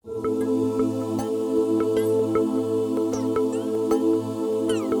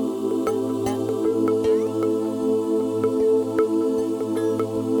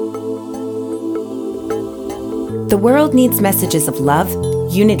The world needs messages of love,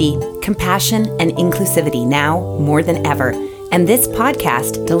 unity, compassion, and inclusivity now more than ever, and this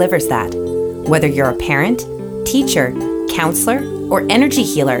podcast delivers that. Whether you're a parent, teacher, counselor, or energy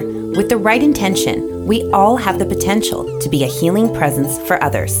healer, with the right intention, we all have the potential to be a healing presence for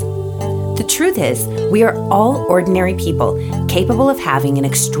others. The truth is, we are all ordinary people capable of having an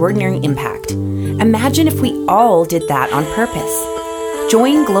extraordinary impact. Imagine if we all did that on purpose.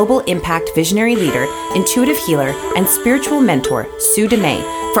 Join Global Impact Visionary Leader, Intuitive Healer, and Spiritual Mentor, Sue Demay,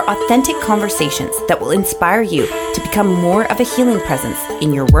 for authentic conversations that will inspire you to become more of a healing presence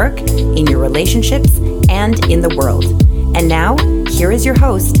in your work, in your relationships, and in the world. And now, here is your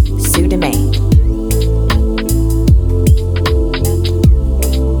host, Sue Demay.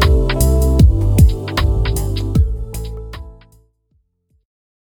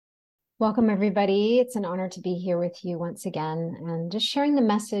 Welcome, everybody. It's an honor to be here with you once again and just sharing the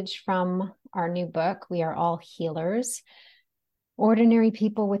message from our new book, We Are All Healers. Ordinary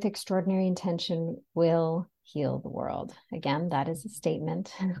people with extraordinary intention will heal the world. Again, that is a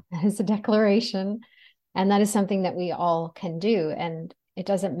statement, that is a declaration, and that is something that we all can do. And it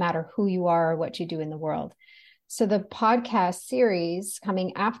doesn't matter who you are or what you do in the world. So the podcast series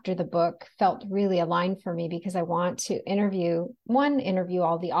coming after the book felt really aligned for me because I want to interview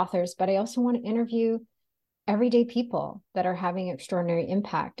all the authors, but I also want to interview everyday people that are having extraordinary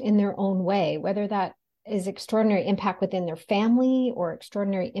impact in their own way, whether that is extraordinary impact within their family or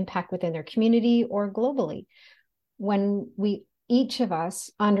extraordinary impact within their community or globally. When each of us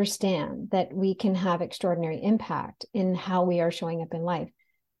understand that we can have extraordinary impact in how we are showing up in life,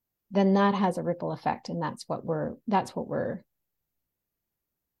 then that has a ripple effect. And that's what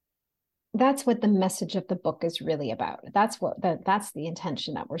the message of the book is really about. That's the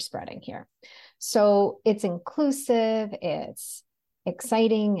intention that we're spreading here. So it's inclusive, it's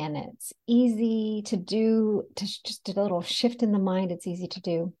exciting, and it's easy to do, just a little shift in the mind. It's easy to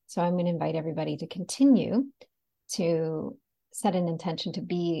do. So I'm going to invite everybody to continue to set an intention to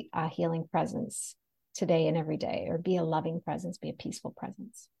be a healing presence today and every day, or be a loving presence, be a peaceful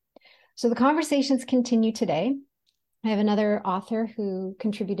presence. So the conversations continue today. I have another author who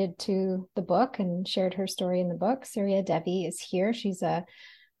contributed to the book and shared her story in the book. Surya Devi is here. She's an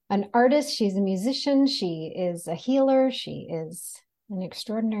artist. She's a musician. She is a healer. She is an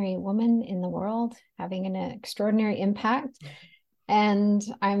extraordinary woman in the world, having an extraordinary impact. And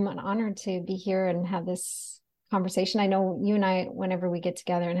I'm honored to be here and have this conversation. I know you and I, whenever we get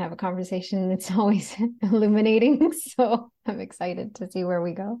together and have a conversation, it's always illuminating. So I'm excited to see where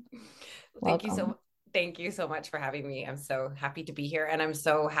we go. Thank you so much for having me. I'm so happy to be here, and I'm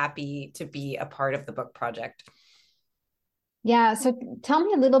so happy to be a part of the book project. Yeah. So tell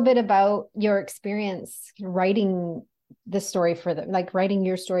me a little bit about your experience writing the story writing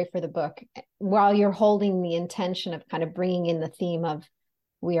your story for the book while you're holding the intention of kind of bringing in the theme of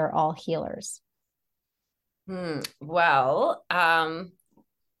we are all healers. Well,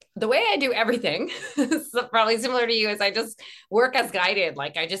 the way I do everything is probably similar to you, is I just work as guided.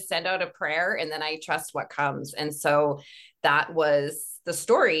 Like, I just send out a prayer and then I trust what comes. And so that was the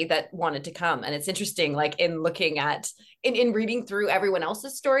story that wanted to come. And it's interesting, like in looking at, in reading through everyone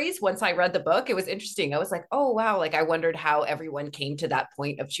else's stories, once I read the book, it was interesting. I was like, oh, wow. Like, I wondered how everyone came to that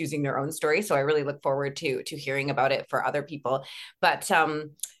point of choosing their own story. So I really look forward to hearing about it for other people. But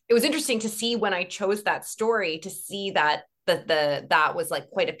it was interesting to see when I chose that story, to see that was like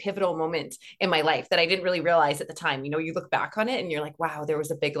quite a pivotal moment in my life that I didn't really realize at the time. You know, you look back on it and you're like, wow, there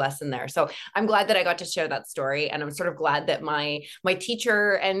was a big lesson there. So I'm glad that I got to share that story. And I'm sort of glad that my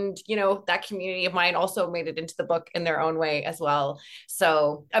teacher and, you know, that community of mine also made it into the book in their own way as well.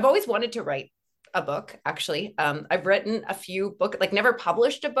 So I've always wanted to write a book, actually. I've written a few books, like never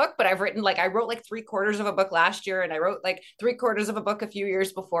published a book, but I wrote like 3/4 of a book last year, and I wrote like 3/4 of a book a few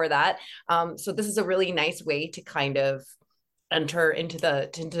years before that. So this is a really nice way to kind of enter into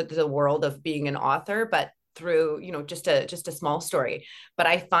the world of being an author, but through, you know, just a small story. But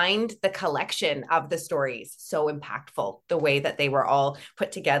I find the collection of the stories so impactful, the way that they were all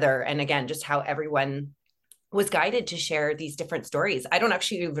put together. And again, just how everyone was guided to share these different stories. I don't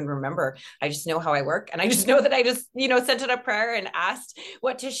actually even remember. I just know how I work. And I just know that I just, you know, sent out a prayer and asked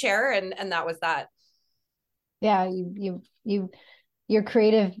what to share. And that was that. Yeah. You're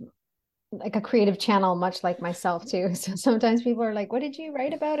creative, like a creative channel, much like myself too. So sometimes people are like, what did you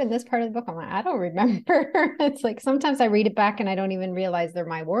write about in this part of the book? I'm like, I don't remember. It's like, sometimes I read it back and I don't even realize they're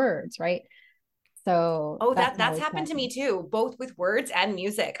my words. Right. So Oh, that's that's always happened to me fascinating. too, both with words and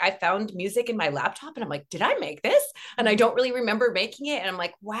music. I found music in my laptop and I'm like, did I make this? And I don't really remember making it. And I'm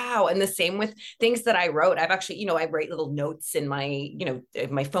like, wow. And the same with things that I wrote. I've actually, I write little notes in my,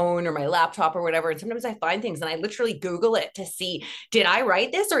 my phone or my laptop or whatever. And sometimes I find things and I literally Google it to see, did I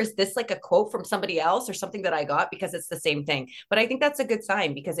write this or is this like a quote from somebody else or something that I got, because it's the same thing. But I think that's a good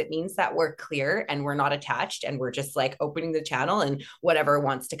sign because it means that we're clear and we're not attached and we're just like opening the channel and whatever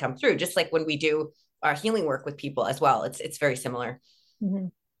wants to come through. Just like when we do our healing work with people as well. It's very similar. Mm-hmm.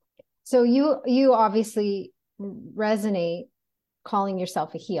 So you obviously resonate calling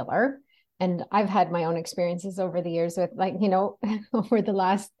yourself a healer. And I've had my own experiences over the years with, like, over the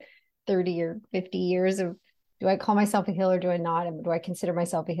last 30 or 50 years of, do I call myself a healer? Do I not? And do I consider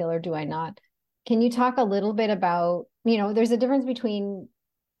myself a healer? Do I not? Can you talk a little bit about, there's a difference between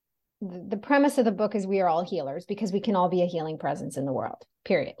the premise of the book is we are all healers because we can all be a healing presence in the world,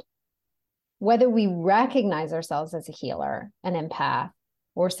 period. Whether we recognize ourselves as a healer, an empath,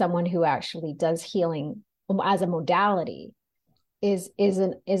 or someone who actually does healing as a modality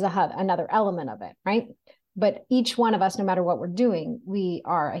another element of it, right? But each one of us, no matter what we're doing, we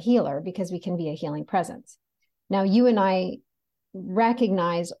are a healer because we can be a healing presence. Now, you and I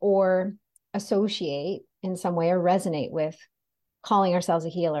recognize or associate in some way or resonate with calling ourselves a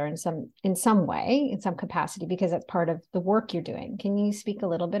healer in some way, in some capacity, because that's part of the work you're doing. Can you speak a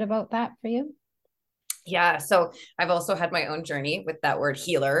little bit about that for you? Yeah. So I've also had my own journey with that word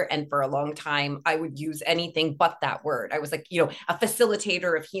healer. And for a long time, I would use anything but that word. I was like, a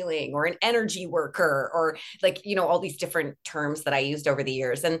facilitator of healing or an energy worker or like, all these different terms that I used over the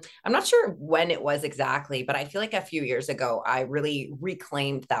years. And I'm not sure when it was exactly, but I feel like a few years ago, I really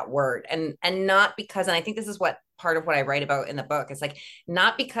reclaimed that word. And not because, and I think this is what part of what I write about in the book is like,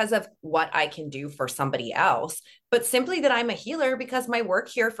 not because of what I can do for somebody else, but simply that I'm a healer because my work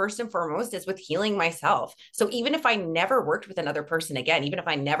here, first and foremost, is with healing myself. So even if I never worked with another person again, even if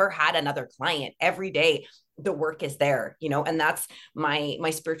I never had another client, every day the work is there, and that's my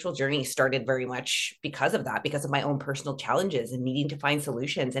spiritual journey started very much because of that, because of my own personal challenges and needing to find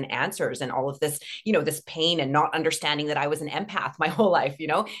solutions and answers and all of this, this pain and not understanding that I was an empath my whole life.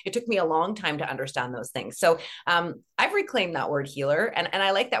 It took me a long time to understand those things. So I've reclaimed that word healer, and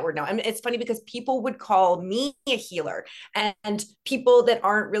I like that word now. I mean, it's funny because people would call me a healer, and people that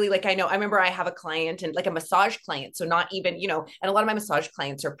aren't really like, I remember I have a client and like a massage client, so not even, and a lot of my massage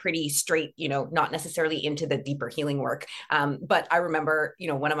clients are pretty straight, not necessarily into the deeper healing work. But I remember,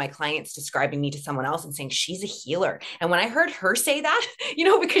 one of my clients describing me to someone else and saying she's a healer. And when I heard her say that,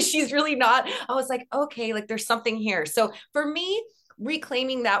 because she's really not, I was like, okay, like there's something here. So for me,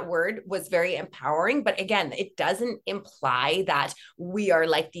 reclaiming that word was very empowering. But again, it doesn't imply that we are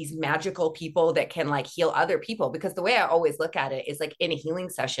like these magical people that can like heal other people, because the way I always look at it is like in a healing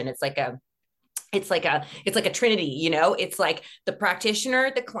session, it's like a trinity, it's like the practitioner,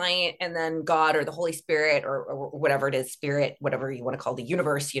 the client, and then God or the Holy Spirit or whatever it is, spirit, whatever you want to call the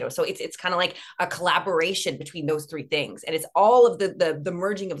universe, so it's kind of like a collaboration between those three things, and it's all of the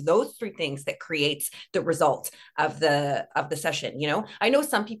merging of those three things that creates the result of the session. I know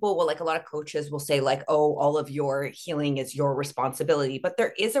some people will, like a lot of coaches will say like, oh, all of your healing is your responsibility, but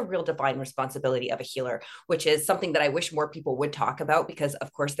there is a real divine responsibility of a healer, which is something that I wish more people would talk about, because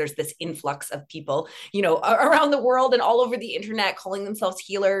of course there's this influx of people, around the world and all over the internet calling themselves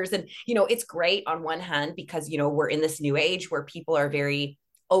healers. And, it's great on one hand because, we're in this new age where people are very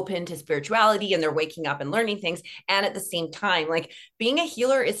open to spirituality and they're waking up and learning things. And at the same time, like being a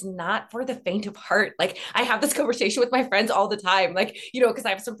healer is not for the faint of heart. Like I have this conversation with my friends all the time, like, because I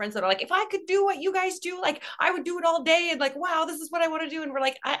have some friends that are like, if I could do what you guys do, like I would do it all day. And like, wow, this is what I want to do. And we're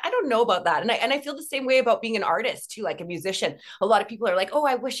like, I don't know about that. And I feel the same way about being an artist too, like a musician. A lot of people are like, oh,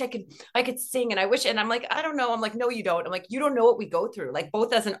 I wish I could sing. And I wish, and I'm like, I don't know. I'm like, no, you don't. I'm like, you don't know what we go through, like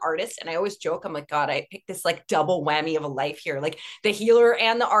both as an artist. And I always joke, I'm like, God, I picked this like double whammy of a life here, like the healer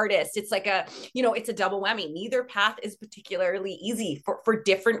and the artist. It's like it's a double whammy. Neither path is particularly easy for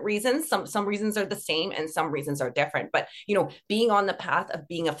different reasons. Some reasons are the same and some reasons are different. But, being on the path of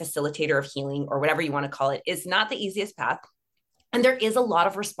being a facilitator of healing or whatever you want to call it is not the easiest path. And there is a lot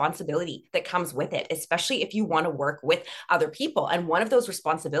of responsibility that comes with it, especially if you want to work with other people. And one of those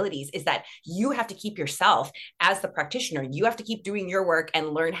responsibilities is that you have to keep yourself as the practitioner. You have to keep doing your work and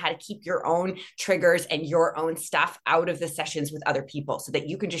learn how to keep your own triggers and your own stuff out of the sessions with other people so that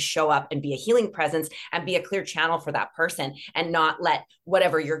you can just show up and be a healing presence and be a clear channel for that person and not let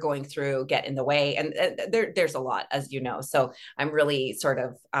whatever you're going through get in the way. And there's a lot, as you know. So I'm really sort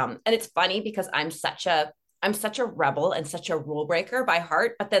of, and it's funny because I'm such a I'm such a rebel and such a rule breaker by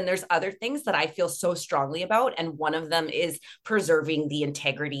heart, but then there's other things that I feel so strongly about. And one of them is preserving the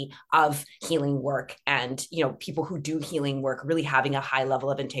integrity of healing work, and, people who do healing work really having a high level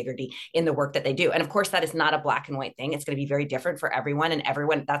of integrity in the work that they do. And of course, that is not a black and white thing. It's going to be very different for everyone, and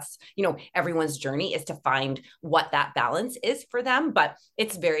everyone, that's, everyone's journey is to find what that balance is for them. But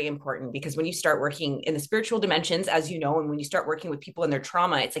it's very important, because when you start working in the spiritual dimensions, as you know, and when you start working with people in their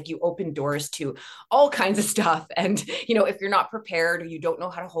trauma, it's like you open doors to all kinds of stuff. And, if you're not prepared, or you don't know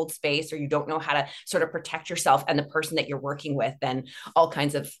how to hold space, or you don't know how to sort of protect yourself and the person that you're working with, then all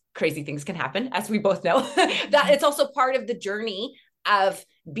kinds of crazy things can happen, as we both know. That it's also part of the journey of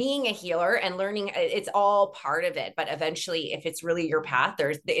being a healer and learning. It's all part of it. But eventually, if it's really your path,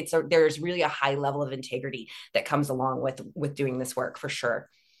 there's really a high level of integrity that comes along with doing this work, for sure.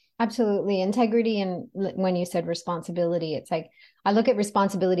 Absolutely. Integrity. And when you said responsibility, it's like, I look at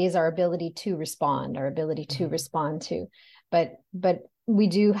responsibility as our ability to respond, our ability to respond to, but we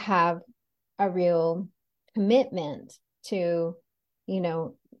do have a real commitment to,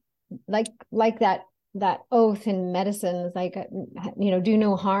 like that oath in medicine is like, do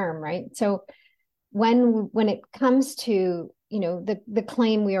no harm. Right. So when it comes to, the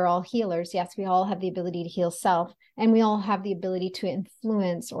claim we are all healers, yes, we all have the ability to heal self, and we all have the ability to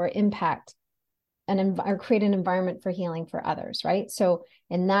influence or impact or create an environment for healing for others, right? So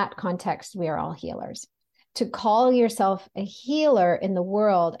in that context, we are all healers. To call yourself a healer in the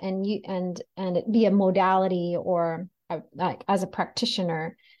world, and it be a modality, or like as a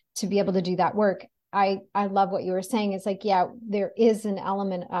practitioner, to be able to do that work, I love what you were saying. It's like, yeah, there is an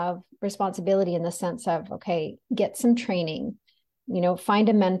element of responsibility in the sense of, okay, get some training, find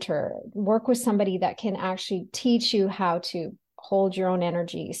a mentor, work with somebody that can actually teach you how to hold your own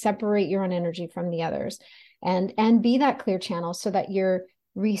energy, separate your own energy from the others, and be that clear channel, so that you're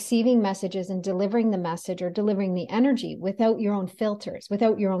receiving messages and delivering the message or delivering the energy without your own filters,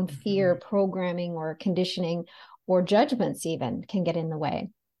 without your own fear, programming, or conditioning, or judgments even can get in the way.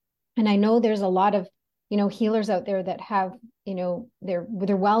 And I know there's a lot of, healers out there that have,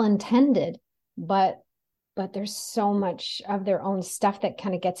 they're well intended, but there's so much of their own stuff that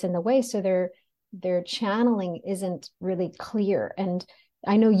kind of gets in the way. So their channeling isn't really clear. And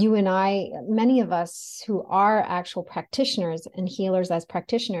I know you and I, many of us who are actual practitioners and healers as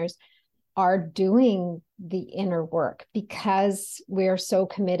practitioners, are doing the inner work because we're so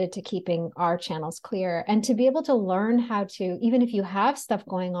committed to keeping our channels clear, and to be able to learn how to, even if you have stuff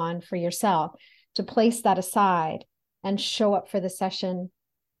going on for yourself, to place that aside and show up for the session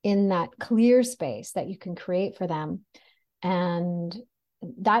in that clear space that you can create for them. And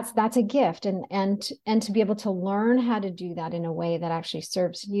that's a gift. And to be able to learn how to do that in a way that actually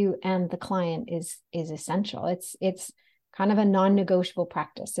serves you and the client is essential. It's kind of a non-negotiable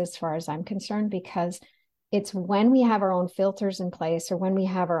practice as far as I'm concerned, because it's when we have our own filters in place, or when we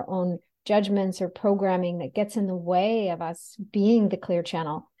have our own judgments or programming that gets in the way of us being the clear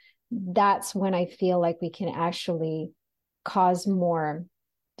channel, that's when I feel like we can actually cause more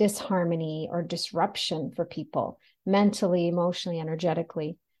disharmony or disruption for people mentally, emotionally,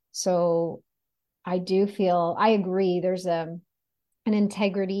 energetically. So I agree, there's an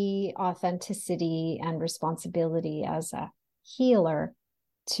integrity, authenticity, and responsibility as a healer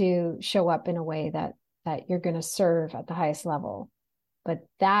to show up in a way that you're going to serve at the highest level. But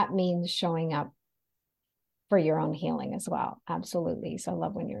that means showing up for your own healing as well. Absolutely. So I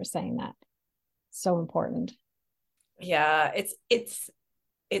love when you were saying that. So important. Yeah, it's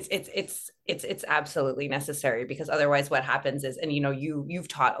absolutely necessary, because otherwise what happens is, and you've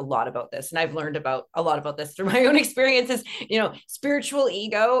taught a lot about this, and I've learned about a lot about this through my own experiences. Spiritual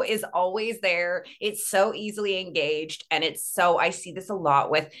ego is always there. It's so easily engaged, and I see this a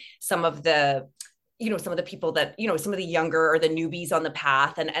lot with some of the some of the people that, some of the younger or the newbies on the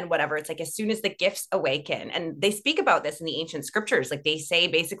path, and whatever. It's like, as soon as the gifts awaken, and they speak about this in the ancient scriptures, like they say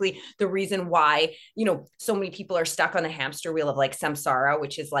basically the reason why, so many people are stuck on the hamster wheel of like samsara,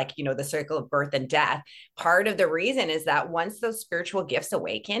 which is like, the circle of birth and death. Part of the reason is that once those spiritual gifts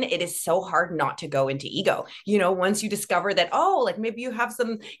awaken, it is so hard not to go into ego. Once you discover that, oh, like maybe you have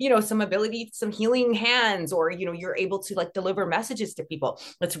some, some ability, some healing hands, or, you're able to like deliver messages to people.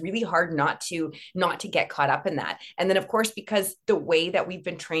 It's really hard not to get caught up in that. And then of course, because the way that we've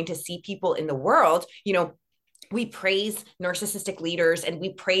been trained to see people in the world, we praise narcissistic leaders, and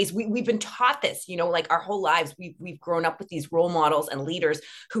we've been taught this, like our whole lives. We've grown up with these role models and leaders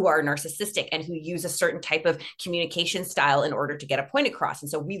who are narcissistic and who use a certain type of communication style in order to get a point across. And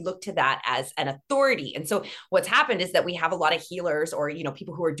so we look to that as an authority. And so what's happened is that we have a lot of healers, or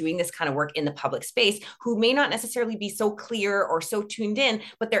people who are doing this kind of work in the public space, who may not necessarily be so clear or so tuned in,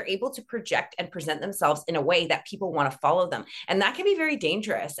 but they're able to project and present themselves in a way that people want to follow them. And that can be very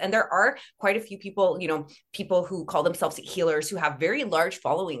dangerous. And there are quite a few people, people who call themselves healers, who have very large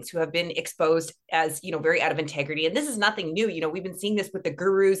followings, who have been exposed as, very out of integrity. And this is nothing new. We've been seeing this with the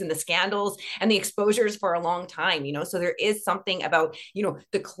gurus and the scandals and the exposures for a long time, so there is something about,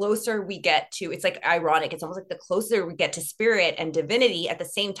 the closer we get to, it's like ironic. It's almost like the closer we get to spirit and divinity, at the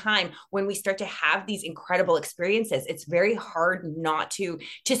same time, when we start to have these incredible experiences, it's very hard not to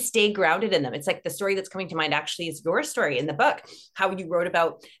stay grounded in them. It's like the story that's coming to mind actually is your story in the book, how you wrote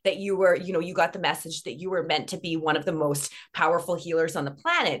about that you were, you got the message that you were meant to be one of the most powerful healers on the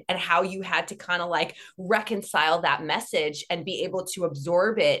planet, and how you had to kind of like reconcile that message and be able to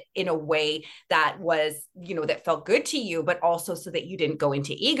absorb it in a way that was, that felt good to you, but also so that you didn't go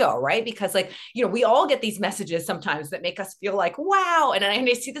into ego, right? Because like, we all get these messages sometimes that make us feel like, wow. And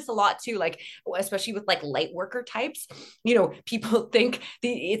I see this a lot too, like, especially with like light worker types, people think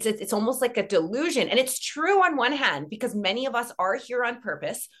it's almost like a delusion. And it's true on one hand, because many of us are here on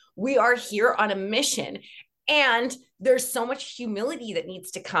purpose. We are here on a mission. And there's so much humility that needs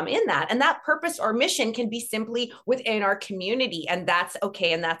to come in that. And that purpose or mission can be simply within our community. And that's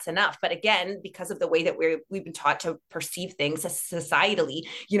okay. And that's enough. But again, because of the way that we've been taught to perceive things societally,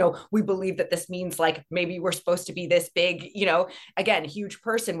 we believe that this means like, maybe we're supposed to be this big, again, huge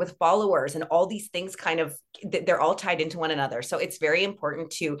person with followers, and all these things kind of, they're all tied into one another. So it's very important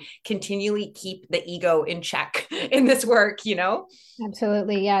to continually keep the ego in check in this work,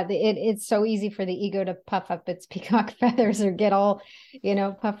 Absolutely. Yeah. It's so easy for the ego to puff up its peacock feathers, or get all,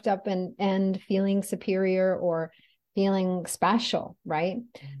 puffed up and feeling superior or feeling special. Right.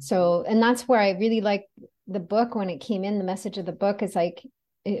 So, and that's where I really like the book when it came in. The message of the book is like,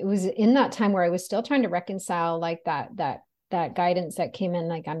 it was in that time where I was still trying to reconcile like that guidance that came in,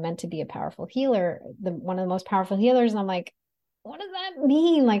 like, I'm meant to be a powerful healer, one of the most powerful healers. And I'm like, what does that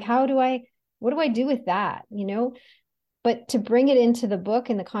mean? Like, what do I do with that? But to bring it into the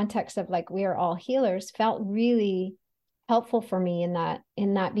book in the context of like, we are all healers, felt really helpful for me in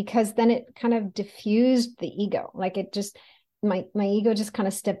that, because then it kind of diffused the ego. Like, it just, my ego just kind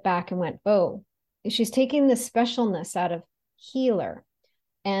of stepped back and went, oh, she's taking the specialness out of healer.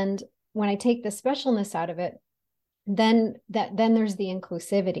 And when I take the specialness out of it, then there's the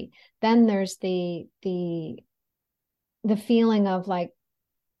inclusivity. Then there's the feeling of like,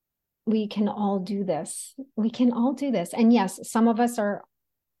 we can all do this. We can all do this. And yes, some of us are,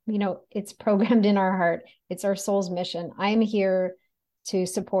 it's programmed in our heart. It's our soul's mission. I'm here to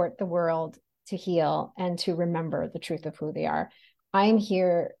support the world, to heal, and to remember the truth of who they are. I'm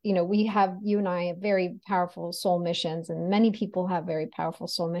here, we have, you and I, have very powerful soul missions, and many people have very powerful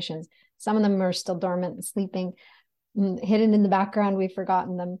soul missions. Some of them are still dormant and sleeping, hidden in the background. We've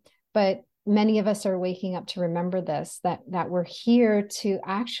forgotten them. But many of us are waking up to remember this, that we're here to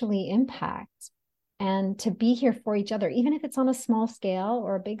actually impact and to be here for each other, even if it's on a small scale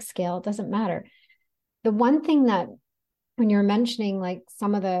or a big scale, it doesn't matter. The one thing that, when you're mentioning like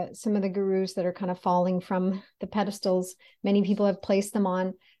some of the gurus that are kind of falling from the pedestals, many people have placed them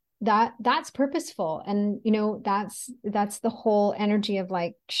on, that's purposeful. And, that's the whole energy of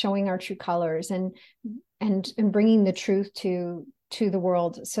like showing our true colors and bringing the truth to the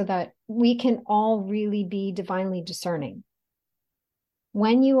world, so that we can all really be divinely discerning.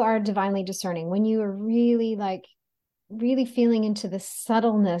 When you are divinely discerning, when you are really feeling into the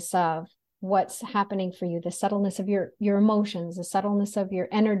subtleness of what's happening for you, the subtleness of your emotions, the subtleness of your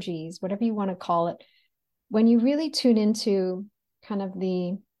energies, whatever you want to call it, when you really tune into kind of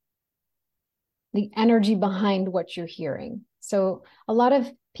the energy behind what you're hearing. So a lot of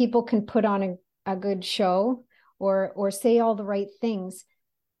people can put on a good show or say all the right things,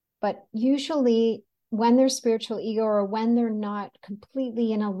 but usually when their spiritual ego, or when they're not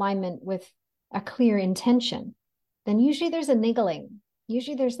completely in alignment with a clear intention, then usually there's a niggling.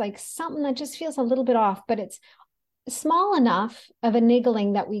 Usually there's like something that just feels a little bit off, but it's small enough of a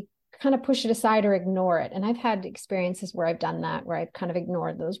niggling that we kind of push it aside or ignore it. And I've had experiences where I've done that, where I've kind of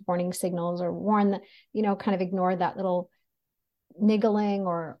ignored those warning signals, or kind of ignored that little niggling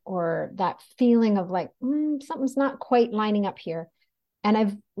or that feeling of like, something's not quite lining up here. And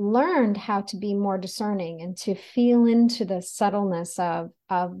I've learned how to be more discerning and to feel into the subtleness of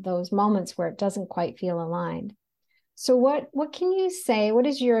those moments where it doesn't quite feel aligned. So what can you say? What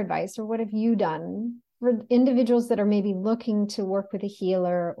is your advice, or what have you done for individuals that are maybe looking to work with a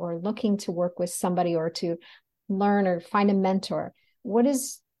healer or looking to work with somebody or to learn or find a mentor, what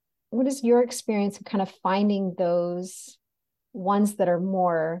is your experience of kind of finding those ones that are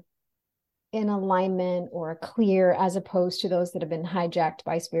more in alignment or clear, as opposed to those that have been hijacked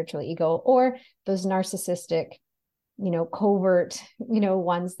by spiritual ego, or those narcissistic, covert,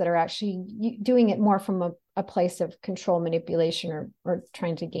 ones that are actually doing it more from a place of control, manipulation, or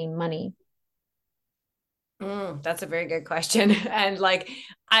trying to gain money? That's a very good question. And like,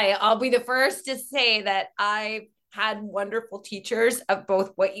 I'll be the first to say that I had wonderful teachers of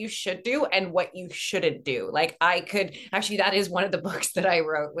both what you should do and what you shouldn't do. Like I could actually, that is one of the books that I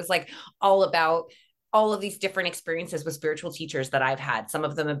wrote, was like all about all of these different experiences with spiritual teachers that I've had. Some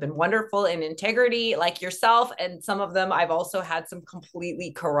of them have been wonderful in integrity, like yourself, and some of them I've also had some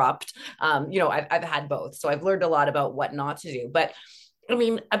completely corrupt. I've had both, so I've learned a lot about what not to do. But I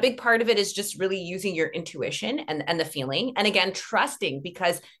mean, a big part of it is just really using your intuition and the feeling. And again, trusting,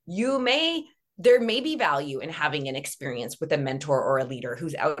 because there may be value in having an experience with a mentor or a leader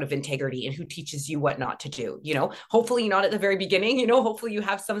who's out of integrity and who teaches you what not to do. Hopefully not at the very beginning, hopefully you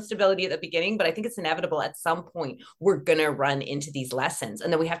have some stability at the beginning, but I think it's inevitable at some point we're going to run into these lessons.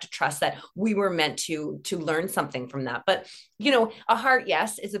 And then we have to trust that we were meant to learn something from that. But, a heart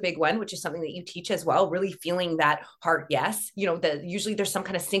yes is a big one, which is something that you teach as well, really feeling that heart yes, that usually there's some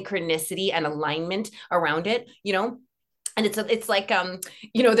kind of synchronicity and alignment around it, and it's like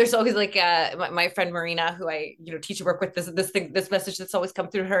there's always like my friend Marina, who I teach and work with, this message that's always come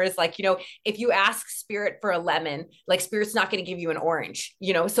through her is like, if you ask spirit for a lemon, like spirit's not going to give you an orange,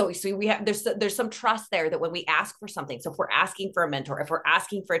 so we have there's some trust there that when we ask for something, so if we're asking for a mentor, if we're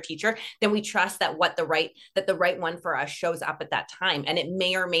asking for a teacher, then we trust that the right one for us shows up at that time. And it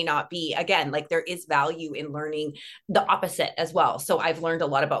may or may not be, again, like there is value in learning the opposite as well. So I've learned a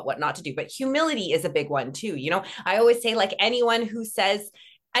lot about what not to do, but humility is a big one too. I always say, like, anyone who is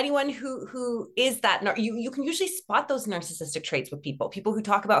that, you can usually spot those narcissistic traits with people who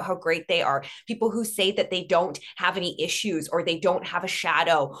talk about how great they are, people who say that they don't have any issues or they don't have a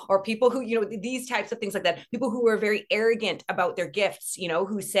shadow, or people who, these types of things like that, people who are very arrogant about their gifts,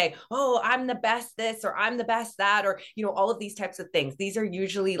 who say, oh, I'm the best this, or I'm the best that, or, all of these types of things. These are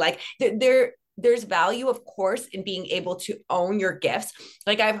usually like, there's value, of course, in being able to own your gifts.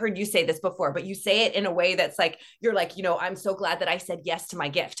 Like I've heard you say this before, but you say it in a way that's like, you're like, I'm so glad that I said yes to my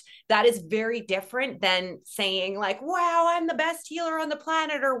gift. That is very different than saying like, wow, I'm the best healer on the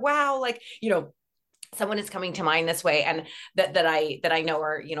planet, or wow, like, someone is coming to mind this way, and that I know,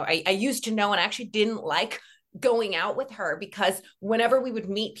 or I used to know, and I actually didn't like going out with her, because whenever we would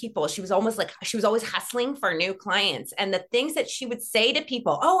meet people, she was always hustling for new clients, and the things that she would say to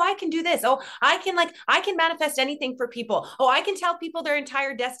people, oh, I can do this, oh, I can manifest anything for people, oh, I can tell people their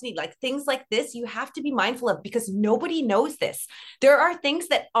entire destiny, like things like this. You have to be mindful of, because nobody knows this. There are things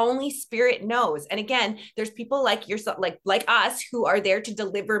that only spirit knows. And again, there's people like yourself, like us, who are there to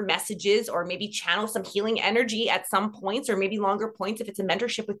deliver messages or maybe channel some healing energy at some points, or maybe longer points if it's a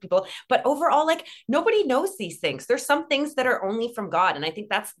mentorship with people. But overall, like, nobody knows these things. There's some things that are only from God. And I think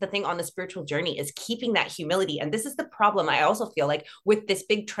that's the thing on the spiritual journey, is keeping that humility. And this is the problem, I also feel like, with this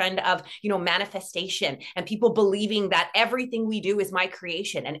big trend of, manifestation, and people believing that everything we do is my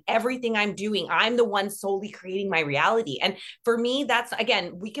creation, and everything I'm doing, I'm the one solely creating my reality. And for me, that's,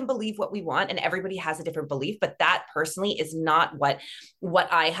 again, we can believe what we want, and everybody has a different belief, but that personally is not what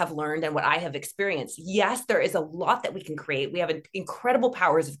I have learned and what I have experienced. Yes, there is a lot that we can create. We have incredible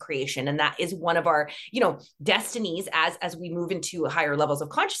powers of creation, and that is one of our, destinies as we move into higher levels of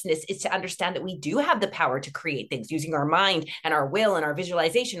consciousness, is to understand that we do have the power to create things using our mind and our will and our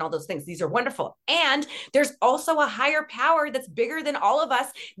visualization, all those things. These are wonderful. And there's also a higher power that's bigger than all of us,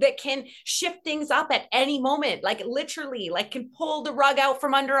 that can shift things up at any moment, like literally, like can pull the rug out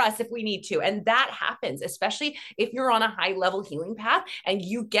from under us if we need to. And that happens, especially if you're on a high level healing path and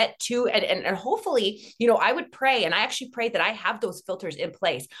you get to, and hopefully, I would pray, and I actually pray that I have those filters in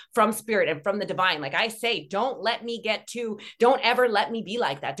place from spirit and from the divine. Like I say, don't ever let me be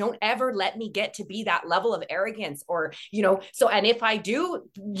like that. Don't ever let me get to be that level of arrogance, or, so, and if I do,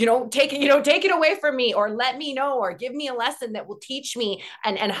 take it away from me, or let me know, or give me a lesson that will teach me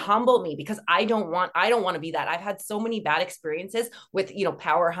and humble me, because I don't want to be that. I've had so many bad experiences with,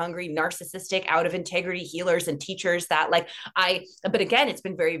 power hungry, narcissistic, out of integrity healers and teachers that but again, it's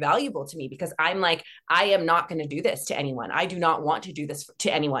been very valuable to me, because I'm like, I am not going to do this to anyone. I do not want to do this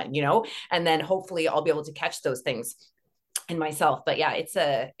to anyone, and then hopefully I'll be able to catch those things in myself. But yeah, it's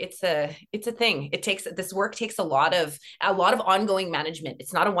a thing. It takes, this work takes a lot of ongoing management.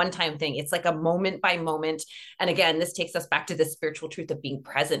 It's not a one-time thing. It's like a moment by moment. And again, this takes us back to the spiritual truth of being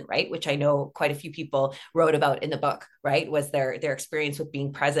present, right? Which I know quite a few people wrote about in the book, right? Was their experience with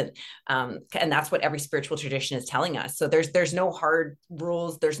being present. And that's what every spiritual tradition is telling us. So there's no hard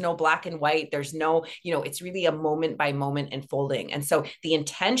rules, there's no black and white, there's no, it's really a moment by moment unfolding. And so the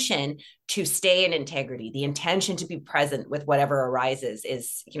intention to stay in integrity, the intention to be present with whatever arises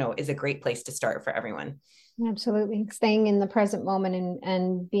is a great place to start for everyone. Absolutely. Staying in the present moment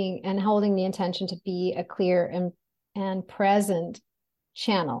and being and holding the intention to be a clear and present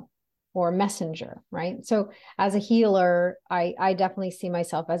channel or messenger, right? So as a healer, I definitely see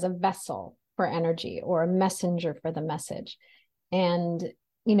myself as a vessel for energy or a messenger for the message. And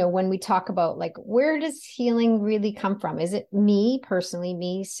when we talk about like, where does healing really come from? Is it me personally,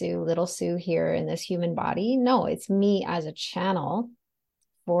 me, Sue, little Sue here in this human body? No, it's me as a channel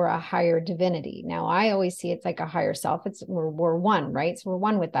for a higher divinity. Now, I always see it's like a higher self. It's we're one, right? So we're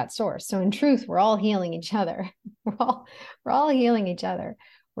one with that source. So in truth, we're all healing each other. We're all healing each other.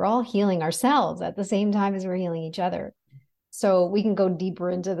 We're all healing ourselves at the same time as we're healing each other. So we can go deeper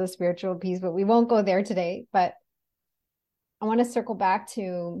into the spiritual piece, but we won't go there today. But I want to circle back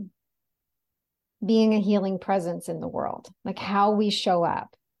to being a healing presence in the world, like how we show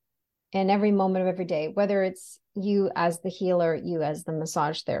up in every moment of every day, whether it's you as the healer, you as the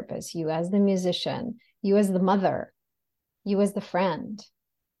massage therapist, you as the musician, you as the mother, you as the friend.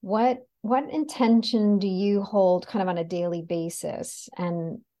 What intention do you hold kind of on a daily basis,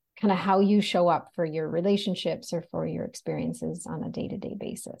 and kind of how you show up for your relationships or for your experiences on a day-to-day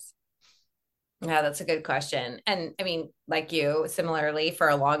basis? Yeah, that's a good question. And I mean, like you, similarly, for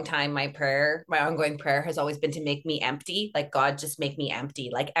a long time, my ongoing prayer has always been to make me empty. Like, God, just make me empty,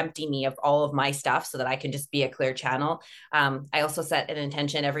 like empty me of all of my stuff so that I can just be a clear channel. I also set an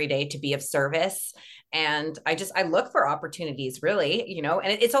intention every day to be of service. And I look for opportunities, really,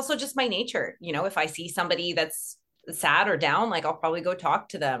 and it's also just my nature. If I see somebody that's sad or down, like I'll probably go talk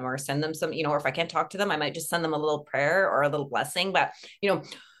to them or send them some, or if I can't talk to them, I might just send them a little prayer or a little blessing. But,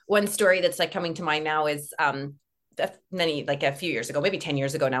 one story that's like coming to mind now is like a few years ago, maybe 10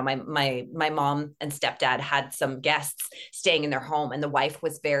 years ago now, my mom and stepdad had some guests staying in their home, and the wife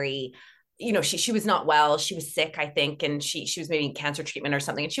was very, she was not well. She was sick, I think, and she was maybe in cancer treatment or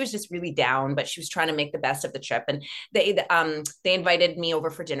something, and she was just really down, but she was trying to make the best of the trip. And they invited me over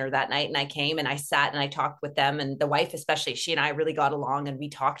for dinner that night, and I came and I sat and I talked with them, and the wife especially, she and I really got along, and we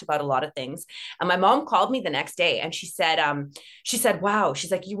talked about a lot of things. And my mom called me the next day, and she said, wow, she's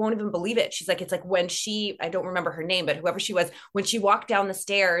like, you won't even believe it. She's like, it's like when I don't remember her name, but whoever she was, when she walked down the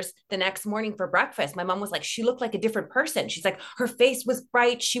stairs the next morning for breakfast, my mom was like, she looked like a different person. She's like, her face was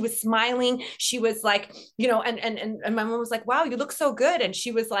bright, she was smiling, she was like, and my mom was like, wow, you look so good. And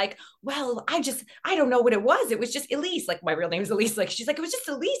she was like, well, I don't know what it was. It was just Elise. Like, my real name is Elise. Like, she's like, it was just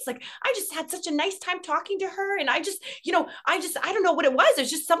Elise. Like, I just had such a nice time talking to her. And I don't know what it was. It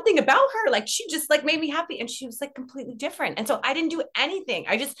was just something about her. Like, she just like made me happy. And she was like completely different. And so I didn't do anything.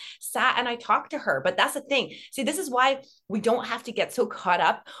 I just sat and I talked to her. But that's the thing. See, this is why we don't have to get so caught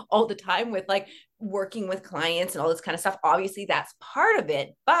up all the time with like working with clients and all this kind of stuff. Obviously, that's part of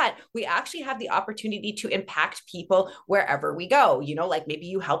it, but we actually have the opportunity to impact people wherever we go. Like maybe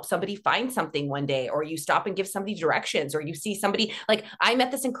you help somebody find something one day, or you stop and give somebody directions, or you see somebody. Like, I met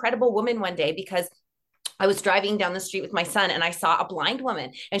this incredible woman one day because I was driving down the street with my son, and I saw a blind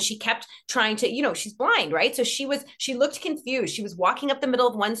woman, and she kept trying to, she's blind, right? So she looked confused. She was walking up the middle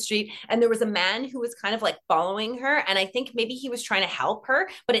of one street, and there was a man who was kind of like following her. And I think maybe he was trying to help her,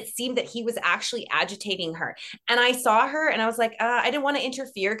 but it seemed that he was actually agitating her. And I saw her and I was like, I didn't want to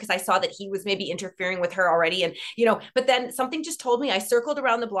interfere because I saw that he was maybe interfering with her already. And, but then something just told me. I circled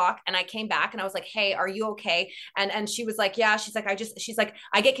around the block and I came back and I was like, hey, are you okay? And she was like, yeah. She's like,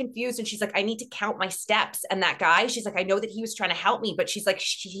 I get confused. And she's like, I need to count my steps. And that guy, she's like, I know that he was trying to help me, but she's like,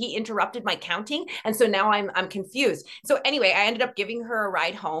 he interrupted my counting. And so now I'm confused. So anyway, I ended up giving her a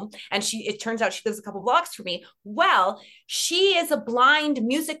ride home, and it turns out she lives a couple blocks from me. Well, she is a blind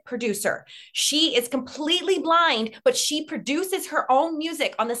music producer. She is completely blind, but she produces her own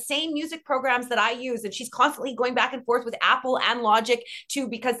music on the same music programs that I use. And she's constantly going back and forth with Apple and Logic too,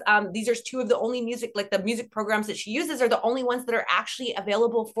 because these are two of the only music, like the music programs that she uses are the only ones that are actually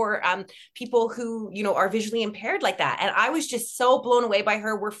available for people who, are visually impaired like that. And I was just so blown away by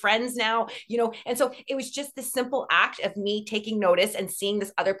her. We're friends now, and so it was just this simple act of me taking notice and seeing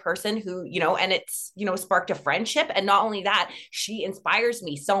this other person who, and it's, sparked a friendship. And not only that, she inspires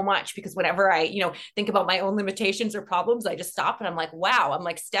me so much, because whenever I, think about my own limitations or problems, I just stop and I'm like, wow, I'm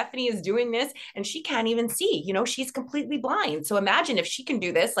like, Stephanie is doing this and she can't even see, she's completely blind. So imagine if she can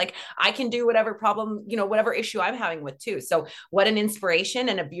do this, like I can do whatever problem, whatever issue I'm having with too. So what an inspiration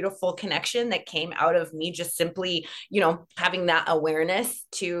and a beautiful connection that came out of me just simply, having that awareness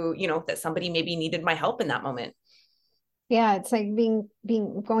to, that somebody maybe needed my help in that moment. Yeah, it's like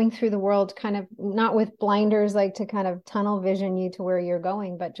being going through the world kind of not with blinders, like to kind of tunnel vision you to where you're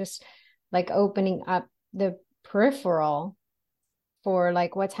going, but just like opening up the peripheral for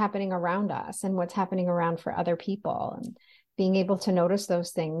like what's happening around us and what's happening around for other people, and being able to notice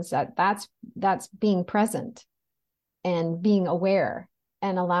those things. That's being present and being aware,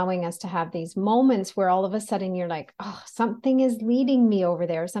 and allowing us to have these moments where all of a sudden you're like, oh, something is leading me over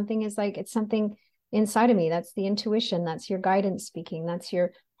there. Something is like, it's something inside of me. That's the intuition. That's your guidance speaking. That's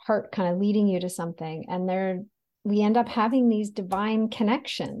your heart kind of leading you to something. And we end up having these divine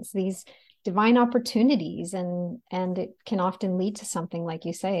connections, these divine opportunities, and it can often lead to something, like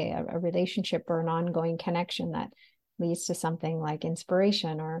you say, a relationship or an ongoing connection that leads to something like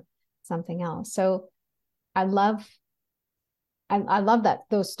inspiration or something else. So I love that,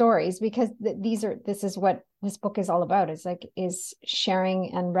 those stories, because this is what this book is all about, is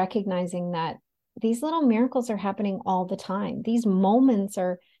sharing and recognizing that these little miracles are happening all the time. These moments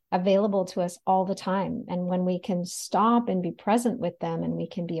are available to us all the time. And when we can stop and be present with them, and we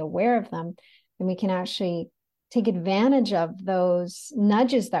can be aware of them, and we can actually take advantage of those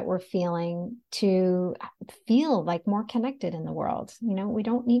nudges that we're feeling to feel like more connected in the world. We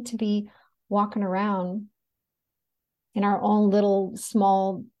don't need to be walking around in our own little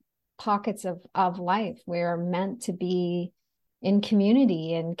small pockets of life. We're meant to be in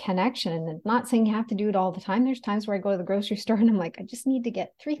community and connection. And not saying you have to do it all the time. There's times where I go to the grocery store and I'm like, I just need to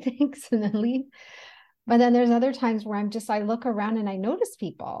get 3 things and then leave. But then there's other times where I look around and I notice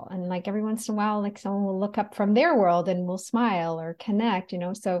people, and like every once in a while, like someone will look up from their world and will smile or connect,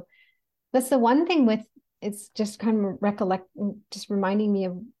 So that's the one thing with, it's just kind of just reminding me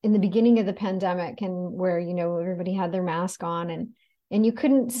of in the beginning of the pandemic, and where, everybody had their mask on, and you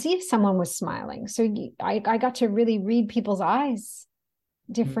couldn't see if someone was smiling. So I got to really read people's eyes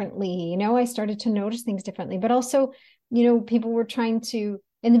differently. I started to notice things differently, but also, people were trying to,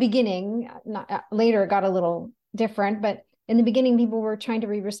 in the beginning, not later, it got a little different, but in the beginning, people were trying to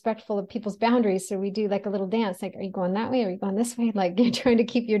be respectful of people's boundaries. So we do like a little dance, like, are you going that way? Are you going this way? Like, you're trying to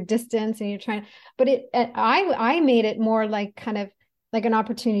keep your distance, and you're trying, but I made it more like kind of like an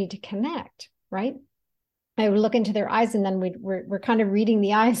opportunity to connect, right? I would look into their eyes, and then we're kind of reading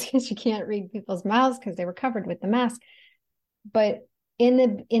the eyes, because you can't read people's mouths because they were covered with the mask. But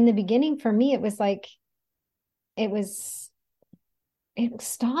in the beginning, for me, it was like, it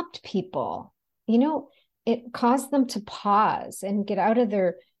stopped people, it caused them to pause and get out of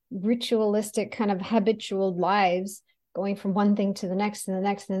their ritualistic kind of habitual lives, going from one thing to the next and the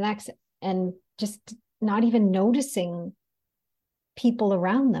next and the next, and just not even noticing people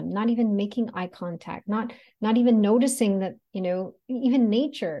around them, not even making eye contact, not even noticing that, even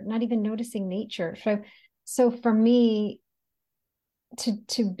nature, not even noticing nature. So for me,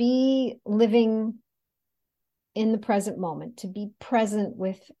 to be living in the present moment, to be present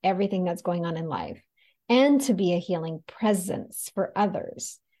with everything that's going on in life, and to be a healing presence for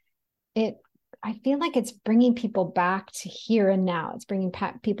others, I feel like it's bringing people back to here and now. It's bringing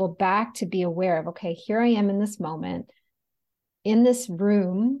people back to be aware of, okay, here I am in this moment, in this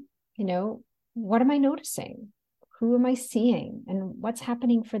room, what am I noticing? Who am I seeing? And what's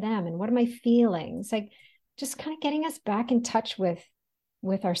happening for them? And what am I feeling? It's like just kind of getting us back in touch with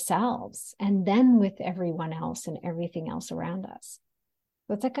ourselves, and then with everyone else and everything else around us.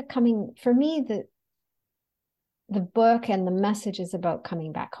 So it's like for me, the book and the message is about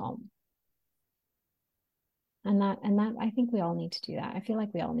coming back home. And that I think we all need to do that. I feel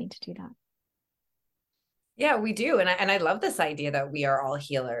like we all need to do that. Yeah, we do. And I love this idea that we are all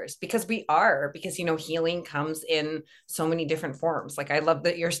healers, because we are, because, healing comes in so many different forms. Like, I love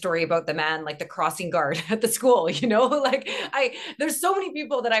that your story about the man, like the crossing guard at the school, like there's so many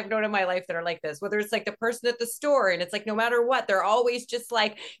people that I've known in my life that are like this, whether it's like the person at the store, and it's like, no matter what, they're always just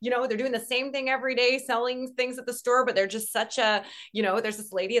like, they're doing the same thing every day, selling things at the store, but they're just such a, there's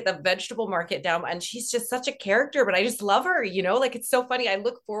this lady at the vegetable market down, and she's just such a character, but I just love her, like, it's so funny. I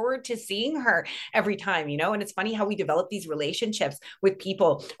look forward to seeing her every time, and it's funny how we develop these relationships with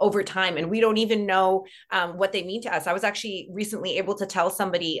people over time, and we don't even know what they mean to us. I was actually recently able to tell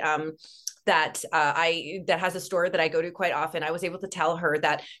somebody that has a store that I go to quite often. I was able to tell her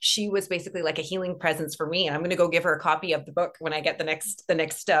that she was basically like a healing presence for me, and I'm going to go give her a copy of the book when I get the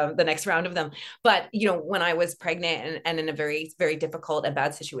next round of them. But when I was pregnant and in a very very difficult and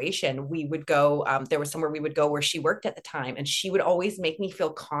bad situation, we would go. There was somewhere we would go where she worked at the time, and she would always make me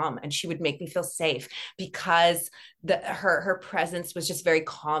feel calm, and she would make me feel safe because her presence was just very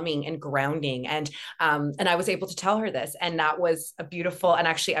calming and grounding, and I was able to tell her this, and that was a beautiful. And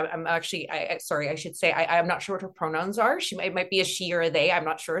actually, I'm actually, sorry, I should say, I'm not sure what her pronouns are. It might be a she or a they. I'm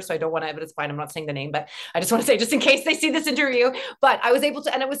not sure, so I don't want to. But it's fine. I'm not saying the name, but I just want to say, just in case they see this interview. But I was able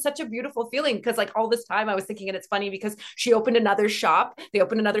to, and it was such a beautiful feeling because, like, all this time I was thinking, and it's funny because she opened another shop. They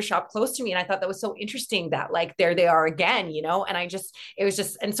opened another shop close to me, and I thought that was so interesting that, like, there they are again, And it was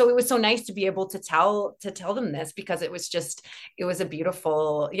just, and so it was so nice to be able to tell them this, because it was a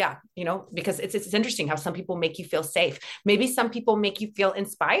beautiful, yeah, because it's interesting how some people make you feel safe. Maybe some people make you feel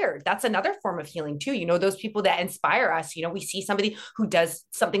inspired. That's another form of healing too. Those people that inspire us. We see somebody who does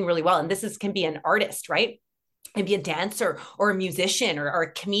something really well, and can be an artist, right? Maybe a dancer or a musician or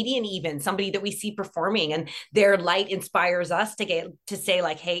a comedian, even somebody that we see performing, and their light inspires us to say,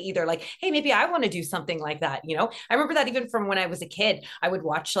 like, hey, either like, hey, maybe I want to do something like that. I remember that even from when I was a kid. I would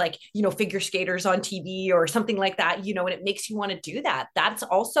watch, like, figure skaters on TV or something like that, and it makes you want to do that. That's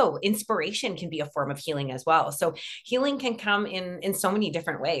also inspiration, can be a form of healing as well. So healing can come in so many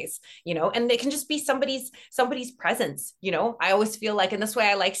different ways, and it can just be somebody's presence. I always feel like, and this way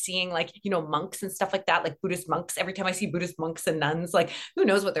I like seeing, like, monks and stuff like that, like Buddhist monks. Every time I see Buddhist monks and nuns, like, who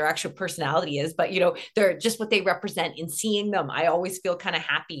knows what their actual personality is, but they're just what they represent. In seeing them, I always feel kind of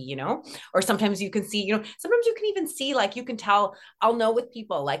happy, or sometimes you can see, sometimes you can even see, like, you can tell, I'll know with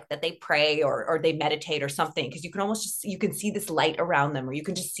people, like, that they pray or they meditate or something, because you can almost you can see this light around them, or you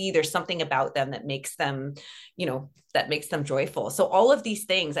can just see there's something about them that makes them, joyful. So all of these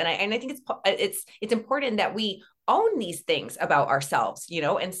things, and I think it's important that we own these things about ourselves,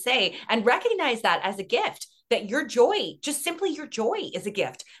 and say and recognize that as a gift, that your joy, just simply your joy, is a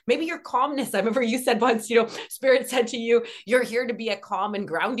gift. Maybe your calmness. I remember you said once, Spirit said to you, you're here to be a calm and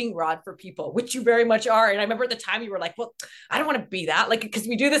grounding rod for people, which you very much are. And I remember at the time you were like, well, I don't want to be that. Like, because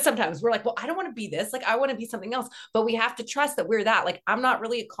we do this sometimes. We're like, well, I don't want to be this. Like, I want to be something else. But we have to trust that we're that. Like, I'm not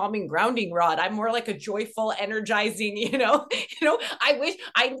really a calming, grounding rod. I'm more like a joyful, energizing,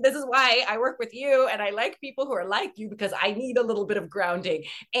 this is why I work with you, and I like people who are like you, because I need a little bit of grounding.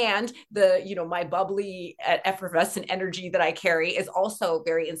 And my bubbly, effervescent energy that I carry is also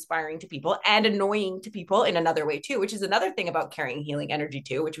very inspiring to people and annoying to people in another way too, which is another thing about carrying healing energy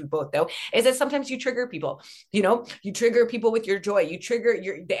too, which we both know, is that sometimes you trigger people. You trigger people with your joy. You trigger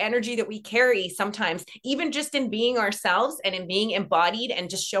the energy that we carry sometimes, even just in being ourselves and in being embodied and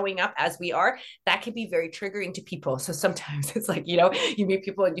just showing up as we are. That can be very triggering to people. So sometimes it's like, you meet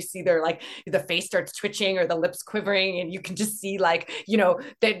people and you see their, like, the face starts twitching or the lips quivering, and you can just see, like,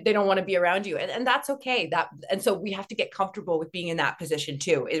 they don't want to be around you, and that's okay. And so we have to get comfortable with being in that position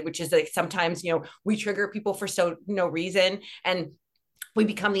too, which is like, sometimes, we trigger people for no reason, and we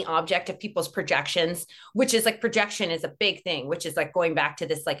become the object of people's projections, which is like, projection is a big thing, which is like going back to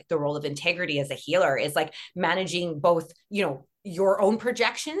this, like, the role of integrity as a healer is like managing both, your own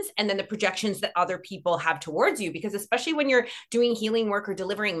projections and then the projections that other people have towards you. Because especially when you're doing healing work or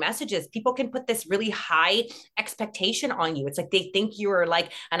delivering messages, people can put this really high expectation on you. It's like they think you're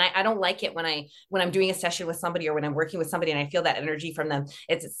like, and I don't like it when I'm doing a session with somebody or when I'm working with somebody and I feel that energy from them.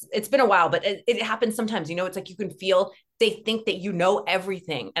 It's been a while, but it happens sometimes. It's like you can feel they think that you know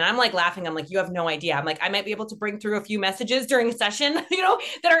everything. And I'm like laughing. I'm like, you have no idea. I'm like, I might be able to bring through a few messages during a session,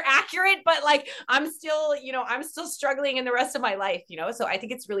 that are accurate, but like, I'm still struggling in the rest of my life, So I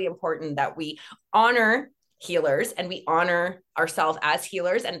think it's really important that we honor healers and we honor ourselves as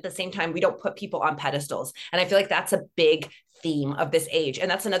healers. And at the same time, we don't put people on pedestals. And I feel like that's a big theme of this age.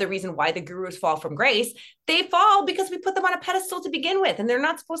 And that's another reason why the gurus fall from grace. They fall because we put them on a pedestal to begin with, and they're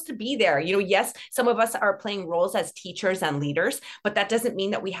not supposed to be there. Yes, some of us are playing roles as teachers and leaders, but that doesn't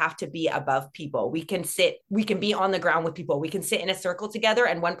mean that we have to be above people. We can be on the ground with people. We can sit in a circle together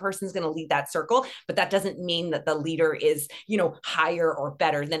and one person's going to lead that circle, but that doesn't mean that the leader is, higher or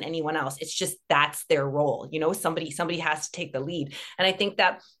better than anyone else. It's just, that's their role. Somebody has to take the lead. And I think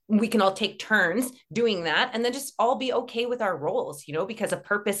that we can all take turns doing that and then just all be okay with our roles, because a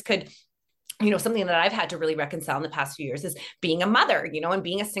purpose could, something that I've had to really reconcile in the past few years is being a mother, and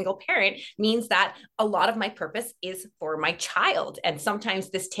being a single parent means that a lot of my purpose is for my child. And sometimes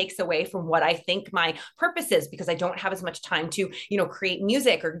this takes away from what I think my purpose is, because I don't have as much time to, create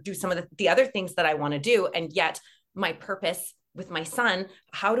music or do some of the other things that I want to do. And yet my purpose with my son,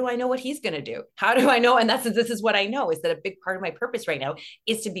 how do I know what he's going to do? How do I know? And this is what I know, is that a big part of my purpose right now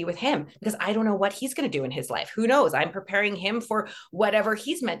is to be with him, because I don't know what he's going to do in his life. Who knows? I'm preparing him for whatever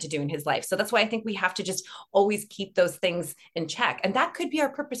he's meant to do in his life. So that's why I think we have to just always keep those things in check. And that could be our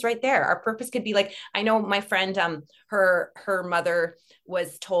purpose right there. Our purpose could be like, I know my friend, her mother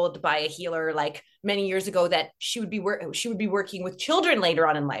was told by a healer like many years ago that she would be working with children later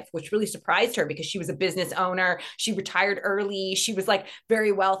on in life, which really surprised her because she was a business owner. She retired early. She was like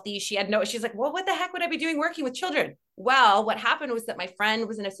very wealthy. She's like, well, what the heck would I be doing working with children? Well, what happened was that my friend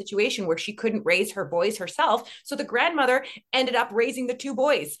was in a situation where she couldn't raise her boys herself. So the grandmother ended up raising the two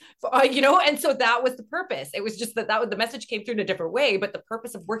boys, and so that was the purpose. It was just that the message came through in a different way. But the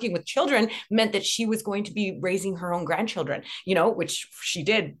purpose of working with children meant that she was going to be raising her own grandchildren, which she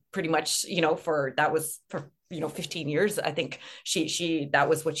did pretty much, for 15 years. I think that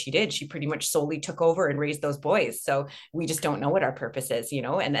was what she did. She pretty much solely took over and raised those boys. So we just don't know what our purpose is,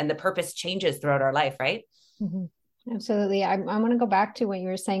 and the purpose changes throughout our life, right? Mm-hmm. Absolutely. I want to go back to what you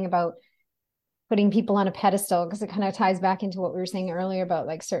were saying about putting people on a pedestal, because it kind of ties back into what we were saying earlier about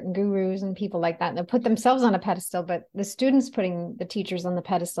like certain gurus and people like that. And they put themselves on a pedestal, but the students putting the teachers on the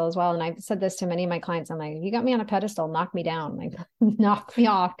pedestal as well. And I've said this to many of my clients. I'm like, you got me on a pedestal, knock me down, like knock me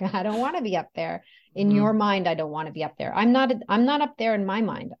off. I don't want to be up there. In your mind, I don't want to be up there. I'm not up there in my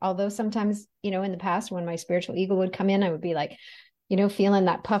mind. Although sometimes, in the past when my spiritual ego would come in, I would be like, feeling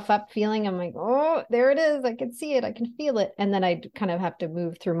that puff up feeling. I'm like, oh, there it is. I can see it. I can feel it. And then I kind of have to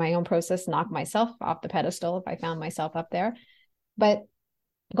move through my own process, knock myself off the pedestal if I found myself up there. But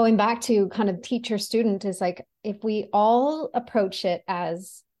going back to kind of teacher student is like, if we all approach it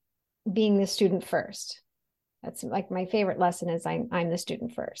as being the student first, that's like my favorite lesson is I'm the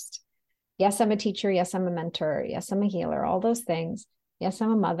student first. Yes, I'm a teacher. Yes, I'm a mentor. Yes, I'm a healer, all those things. Yes,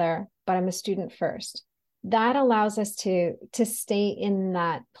 I'm a mother, but I'm a student first. That allows us to stay in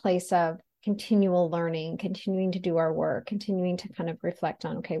that place of continual learning, continuing to do our work, continuing to kind of reflect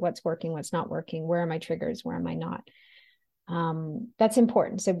on, okay, what's working, what's not working, where are my triggers, where am I not? That's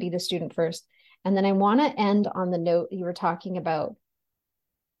important. So be the student first. And then I want to end on the note you were talking about,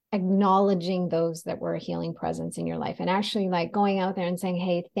 acknowledging those that were a healing presence in your life, and actually like going out there and saying,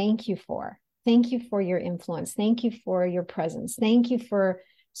 hey, thank you for your influence. Thank you for your presence. Thank you for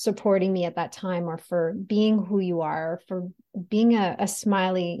supporting me at that time, or for being who you are, or for being a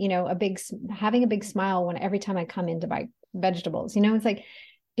smiley, having a big smile every time I come in to buy vegetables. It's like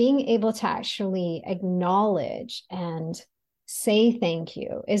being able to actually acknowledge and say thank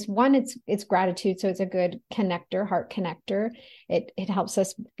you is one, it's gratitude. So it's a good connector, heart connector. It helps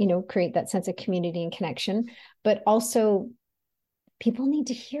us, create that sense of community and connection, but also people need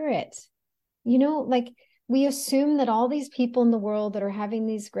to hear it. Like we assume that all these people in the world that are having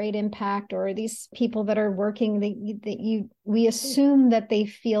these great impact, or these people that are working, we assume that they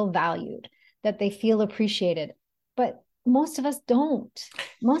feel valued, that they feel appreciated, but most of us don't.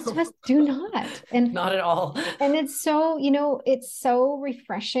 Most of us do not. And not at all. And it's so, it's so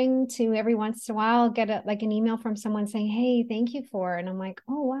refreshing to every once in a while get an email from someone saying, hey, thank you for, and I'm like,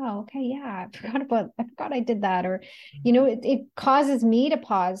 oh, wow. Okay. Yeah. I forgot I did that. Or, it causes me to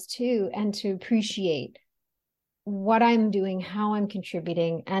pause too, and to appreciate what I'm doing, how I'm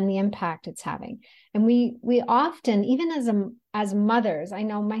contributing, and the impact it's having. And we often, even as mothers, I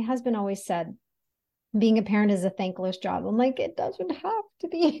know my husband always said, being a parent is a thankless job. I'm like, it doesn't have to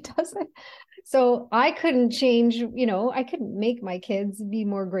be, it doesn't. So I couldn't change, I couldn't make my kids be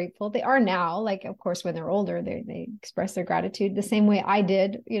more grateful. They are now, like, of course, when they're older, they express their gratitude the same way I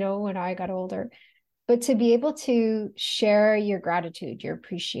did, when I got older. But to be able to share your gratitude, your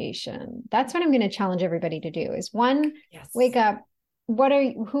appreciation, that's what I'm going to challenge everybody to do is one, yes. Wake up. Who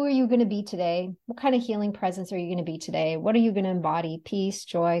are you going to be today? What kind of healing presence are you going to be today? What are you going to embody? Peace,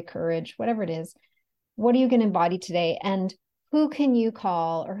 joy, courage, whatever it is. What are you going to embody today? And who can you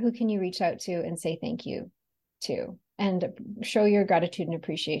call, or who can you reach out to and say thank you to, and show your gratitude and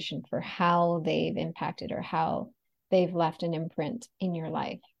appreciation for how they've impacted or how they've left an imprint in your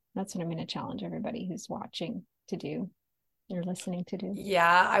life. That's what I'm going to challenge everybody who's watching to do or listening to do.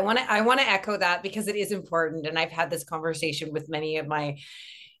 Yeah, I want to echo that, because it is important. And I've had this conversation with many of my,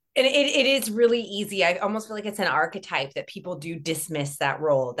 and it is really easy. I almost feel like it's an archetype that people do dismiss that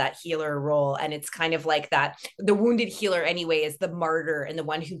role, that healer role. And it's kind of like that. The wounded healer anyway is the martyr and the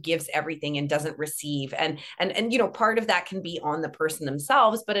one who gives everything and doesn't receive. And part of that can be on the person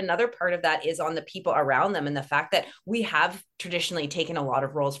themselves, but another part of that is on the people around them. And the fact that we have traditionally taken a lot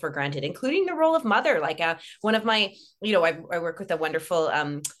of roles for granted, including the role of mother. Like one of my, I work with a wonderful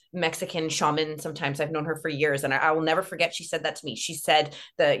Mexican shaman. Sometimes I've known her for years, and I will never forget. She said that to me. She said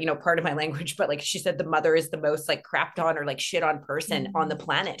part of my language, but like she said, the mother is the most like crapped on or like shit on person on the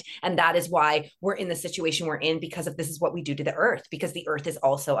planet. And that is why we're in the situation we're in, because of this is what we do to the earth, because the earth is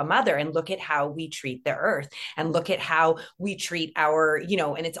also a mother. And look at how we treat the earth, and look at how we treat our,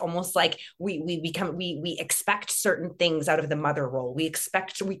 and it's almost like we expect certain things out of the mother role. We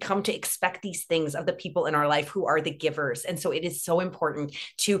come to expect these things of the people in our life who are the givers. And so it is so important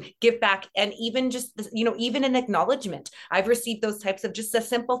to give back. And even just, even an acknowledgement. I've received those types of just a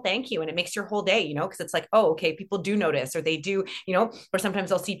simple thank you, and it makes your whole day, because it's like, oh, okay, people do notice, or they do, or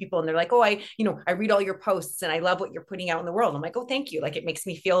sometimes I'll see people and they're like, oh, I read all your posts and I love what you're putting out in the world. I'm like, oh, thank you. Like, it makes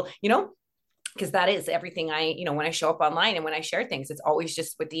me feel, because that is everything when I show up online and when I share things, it's always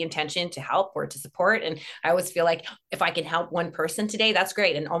just with the intention to help or to support. And I always feel like if I can help one person today, that's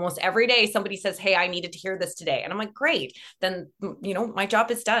great. And almost every day somebody says, hey, I needed to hear this today. And I'm like, great, then, my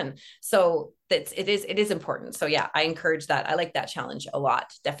job is done. So it is important. So yeah, I encourage that. I like that challenge a lot.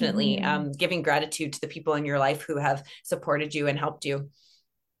 Definitely. Giving gratitude to the people in your life who have supported you and helped you.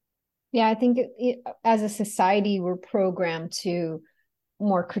 Yeah. I think as a society, we're programmed to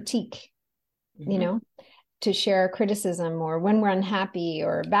more critique, to share criticism, or when we're unhappy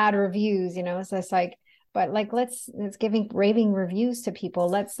or bad reviews, so it's like, but like, let's giving raving reviews to people.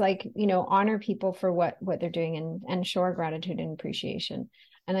 Let's honor people for what they're doing, and show our gratitude and appreciation.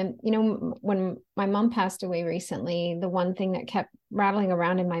 And then, when my mom passed away recently, the one thing that kept rattling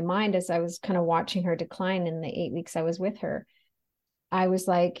around in my mind as I was kind of watching her decline in the 8 weeks I was with her, I was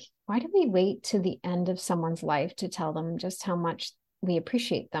like, why do we wait to the end of someone's life to tell them just how much we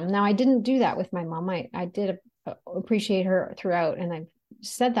appreciate them? Now, I didn't do that with my mom. I did appreciate her throughout, and I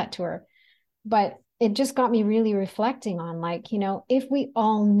said that to her, but it just got me really reflecting on, like, if we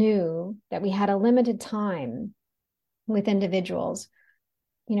all knew that we had a limited time with individuals,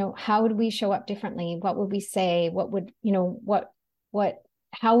 how would we show up differently? What would we say? What would,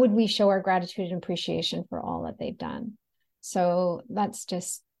 how would we show our gratitude and appreciation for all that they've done? So that's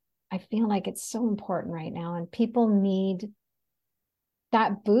just, I feel like it's so important right now, and people need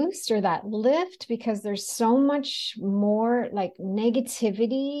that boost or that lift, because there's so much more like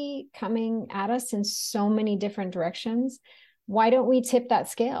negativity coming at us in so many different directions. Why don't we tip that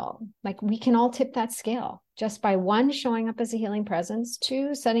scale? Like, we can all tip that scale just by, one, showing up as a healing presence,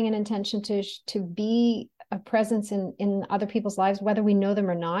 two, setting an intention to be a presence in other people's lives, whether we know them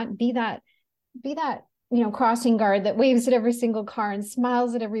or not. Be that crossing guard that waves at every single car and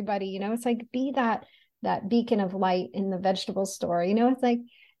smiles at everybody. It's like, be that beacon of light in the vegetable store. It's like,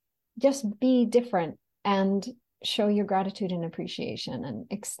 just be different and show your gratitude and appreciation, and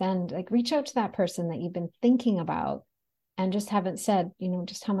extend, like, reach out to that person that you've been thinking about and just haven't said,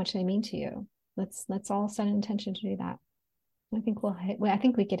 just how much they mean to you. Let's all set an intention to do that. I think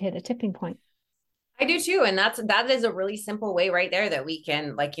we could hit a tipping point. I do too. And that is a really simple way right there that we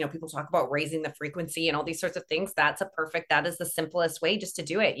can, like, people talk about raising the frequency and all these sorts of things. That is the simplest way just to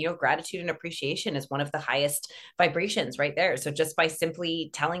do it. Gratitude and appreciation is one of the highest vibrations right there. So just by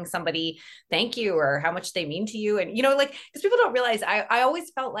simply telling somebody thank you or how much they mean to you. And, like, because people don't realize, I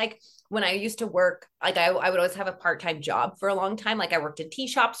always felt like when I used to work, like I would always have a part-time job for a long time. Like, I worked in tea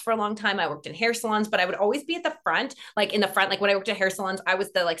shops for a long time. I worked in hair salons, but I would always be at the front, like in the front. Like, when I worked at hair salons, I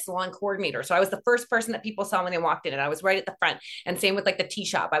was the like salon coordinator. So I was the first person that people saw when they walked in, and I was right at the front. And same with like the tea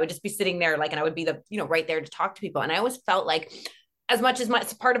shop. I would just be sitting there, like, and I would be the, right there to talk to people. And I always felt like, as much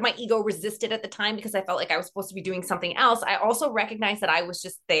as part of my ego resisted at the time, because I felt like I was supposed to be doing something else, I also recognized that I was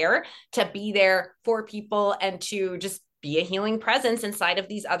just there to be there for people and to just be a healing presence inside of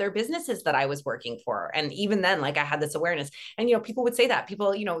these other businesses that I was working for. And even then, like, I had this awareness, and, people would say that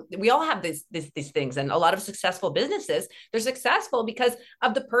people, we all have these things, and a lot of successful businesses, they're successful because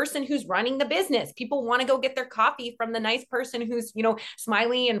of the person who's running the business. People want to go get their coffee from the nice person who's,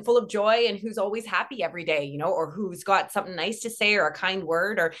 smiley and full of joy and who's always happy every day, or who's got something nice to say or a kind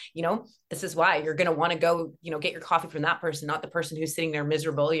word, or, this is why you're going to want to go, get your coffee from that person, not the person who's sitting there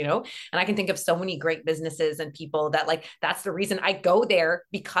miserable, and I can think of so many great businesses and people that, like, that's the reason I go there,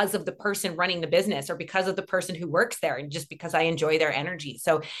 because of the person running the business or because of the person who works there, and just because I enjoy their energy.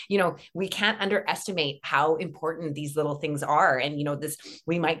 So, we can't underestimate how important these little things are. And,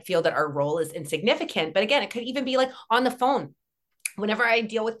 we might feel that our role is insignificant, but again, it could even be like on the phone. Whenever I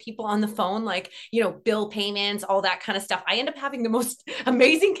deal with people on the phone, like, bill payments, all that kind of stuff, I end up having the most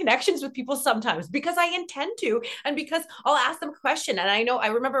amazing connections with people sometimes, because I intend to, and because I'll ask them a question. And I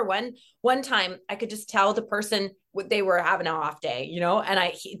remember one time I could just tell the person they were having an off day,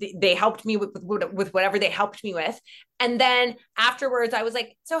 and they helped me with whatever they helped me with. And then afterwards I was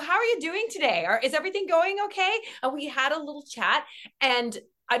like, so how are you doing today? Or is everything going okay? And we had a little chat, and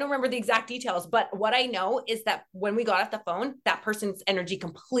I don't remember the exact details, but what I know is that when we got off the phone, that person's energy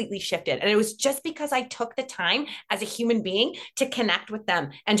completely shifted. And it was just because I took the time as a human being to connect with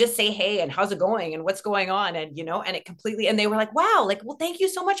them and just say, hey, and how's it going? And what's going on? And, and it completely, and they were like, wow, like, well, thank you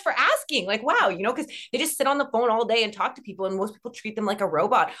so much for asking. Like, wow, because they just sit on the phone all day and talk to people. And most people treat them like a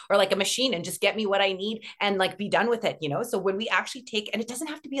robot or like a machine and just get me what I need and like be done with it, So when we actually take, and it doesn't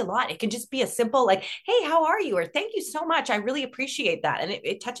have to be a lot, it can just be a simple, like, hey, how are you? Or thank you so much. I really appreciate that. And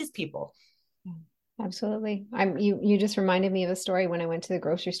it touches people. Absolutely. You just reminded me of a story when I went to the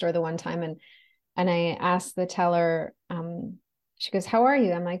grocery store the one time, and I asked the teller, she goes, how are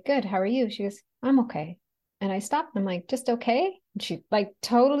you? I'm like, good. How are you? She goes, I'm okay. And I stopped. I'm like, just okay. And she like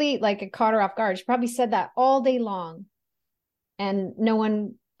totally, like, it caught her off guard. She probably said that all day long and no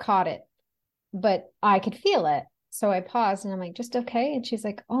one caught it, but I could feel it. So I paused and I'm like, just okay. And she's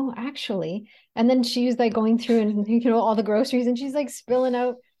like, oh, actually. And then she was like going through and, all the groceries, and she's like spilling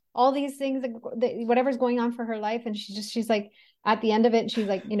out all these things, that whatever's going on for her life. And she's like, at the end of it, she's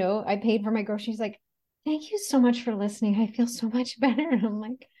like, I paid for my groceries. She's like, thank you so much for listening. I feel so much better. And I'm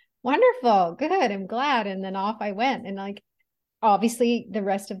like, wonderful, good, I'm glad. And then off I went. And like, obviously the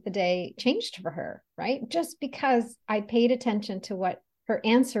rest of the day changed for her, right? Just because I paid attention to what her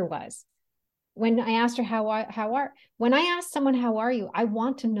answer was. When I asked her, when I ask someone, how are you? I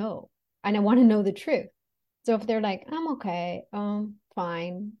want to know, and I want to know the truth. So if they're like, I'm okay,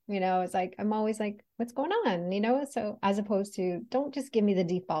 fine, it's like, I'm always like, what's going on? So as opposed to, don't just give me the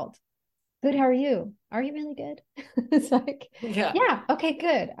default. Good, how are you? Are you really good? It's like, yeah, okay,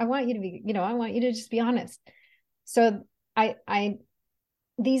 good. I want you to be, I want you to just be honest. So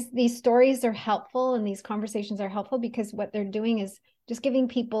these stories are helpful, and these conversations are helpful because what they're doing is just giving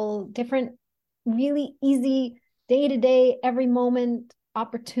people different, really easy, day-to-day, every moment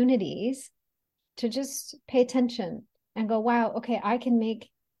opportunities to just pay attention and go, wow, okay, I can make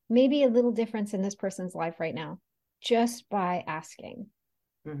maybe a little difference in this person's life right now just by asking,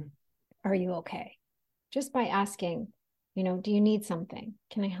 are you okay? Just by asking, do you need something?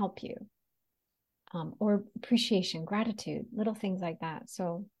 Can I help you? Or appreciation, gratitude, little things like that.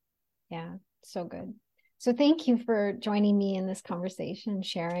 So yeah, so good. So thank you for joining me in this conversation,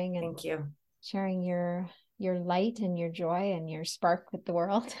 sharing your light and your joy and your spark with the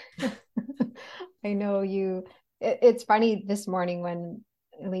world. I know it's funny, this morning when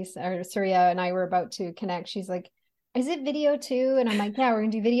Elise or Surya and I were about to connect, she's like, is it video too? And I'm like, yeah, we're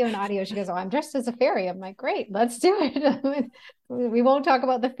gonna do video and audio. She goes, oh, I'm dressed as a fairy. I'm like, great, let's do it. We won't talk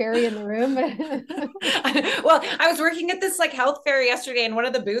about the fairy in the room. Well, I was working at this like health fair yesterday, and one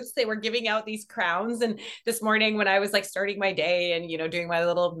of the booths, they were giving out these crowns. And this morning when I was like starting my day and, doing my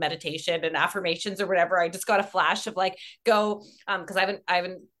little meditation and affirmations or whatever, I just got a flash of like, go, because I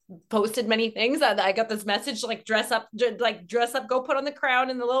haven't posted many things. I got this message, like, dress up, go put on the crown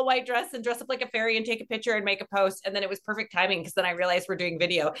and the little white dress and dress up like a fairy and take a picture and make a post. And then it was perfect timing, because then I realized we're doing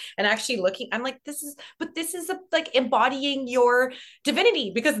video and actually looking, I'm like, this is like embodying your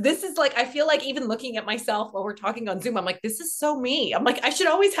divinity, because this is like, I feel like even looking at myself while we're talking on Zoom, I'm like, this is so me. I'm like, I should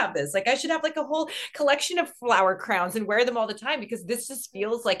always have this. Like, I should have like a whole collection of flower crowns and wear them all the time, because this just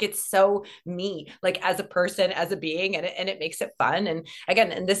feels like it's so me, like as a person, as a being, and it makes it fun. And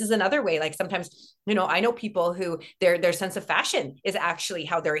again, and this is another way, like sometimes, I know people who their sense of fashion is actually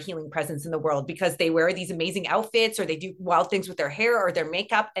how they're a healing presence in the world, because they wear these amazing outfits or they do wild things with their hair or their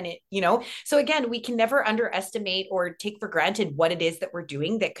makeup. And so again, we can never underestimate or take for granted what it is that we're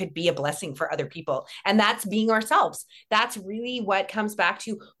doing that could be a blessing for other people. And that's being ourselves. That's really what comes back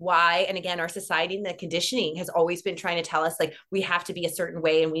to why, and again, our society and the conditioning has always been trying to tell us, like, we have to be a certain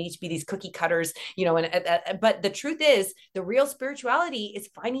way and we need to be these cookie cutters, but the truth is, the real spirituality is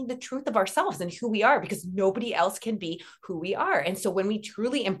finding the truth of ourselves and who we are, because nobody else can be who we are. And so when we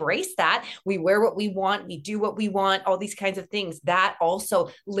truly embrace that, we wear what we want, we do what we want, all these kinds of things, that also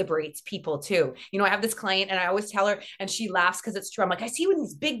liberates people too. I have this client and I always tell her, and she laughs because it's true. I'm like, I see you in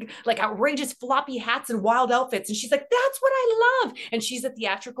these big, like, outrageous floppy hats and wild outfits. And she's like, that's what I love. And she's a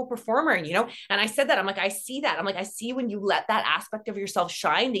theatrical performer, and I said that, I'm like, I see that. I'm like, I see when you let that aspect of yourself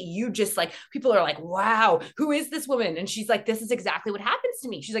shine, that you just, like, people are like, wow, who is this woman? And she's like, this is exactly what happens to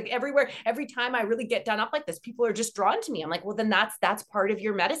me. She's like, every time I really get done up like this, people are just drawn to me. I'm like, well, then that's part of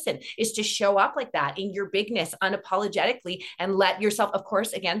your medicine, is to show up like that in your bigness unapologetically, and let yourself, of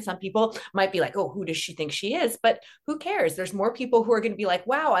course, again, some people might be like, oh, who does she think she is? But who cares? There's more people who are going to be like,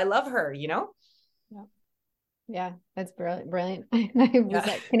 wow, I love her, Yeah, that's brilliant. I was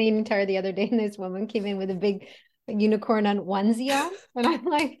at Canadian Tire the other day, and this woman came in with a big unicorn on onesie on, and I'm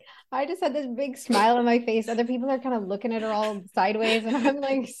like, I just had this big smile on my face. Other people are kind of looking at her all sideways, and I'm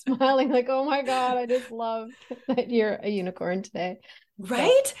like smiling, like, oh my God, I just love that you're a unicorn today.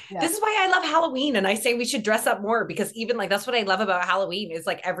 Right? So, yeah. This is why I love Halloween. And I say we should dress up more, because even like that's what I love about Halloween is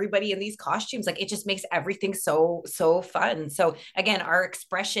like everybody in these costumes. Like it just makes everything so, so fun. So again, our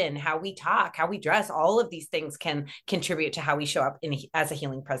expression, how we talk, how we dress, all of these things can contribute to how we show up as a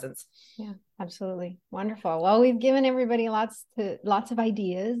healing presence. Yeah, absolutely. Wonderful. Well, we've given everybody lots of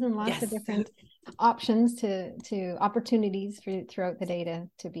ideas and lots of different options to opportunities throughout the day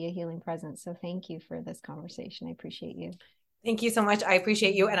to be a healing presence. So thank you for this conversation. I appreciate you. Thank you so much. I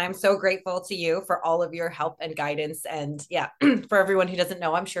appreciate you. And I'm so grateful to you for all of your help and guidance. And yeah, for everyone who doesn't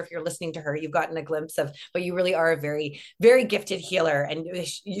know, I'm sure if you're listening to her, you've gotten a glimpse of, but you really are a very, very gifted healer. And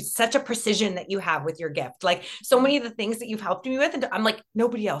such a precision that you have with your gift. Like so many of the things that you've helped me with. And I'm like,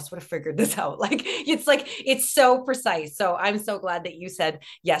 nobody else would have figured this out. Like, it's so precise. So I'm so glad that you said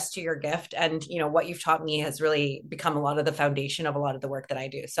yes to your gift. And, what you've taught me has really become a lot of the foundation of a lot of the work that I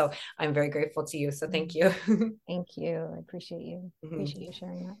do. So I'm very grateful to you. So thank you. Thank you. I appreciate you. Appreciate you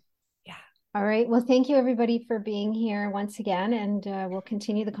sharing that. Yeah. All right. Well, thank you everybody for being here once again. And we'll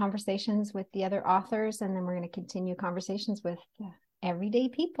continue the conversations with the other authors, and then we're going to continue conversations with everyday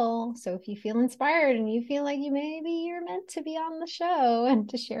people. So if you feel inspired and you feel like you're meant to be on the show and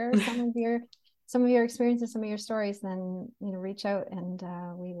to share some of your experiences, some of your stories, then reach out and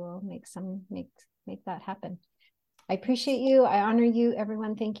we will make that happen. I appreciate you. I honor you,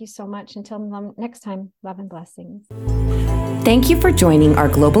 everyone. Thank you so much. Until next time, love and blessings. Thank you for joining our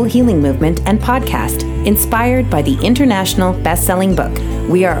global healing movement and podcast, inspired by the international best-selling book,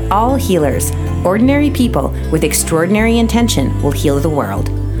 We Are All Healers. Ordinary people with extraordinary intention will heal the world.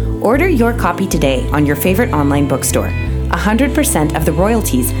 Order your copy today on your favorite online bookstore. 100% of the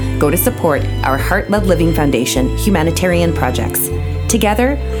royalties go to support our Heart Love Living Foundation humanitarian projects.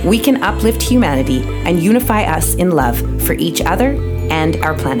 Together, we can uplift humanity and unify us in love for each other and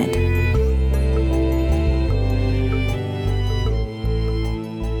our planet.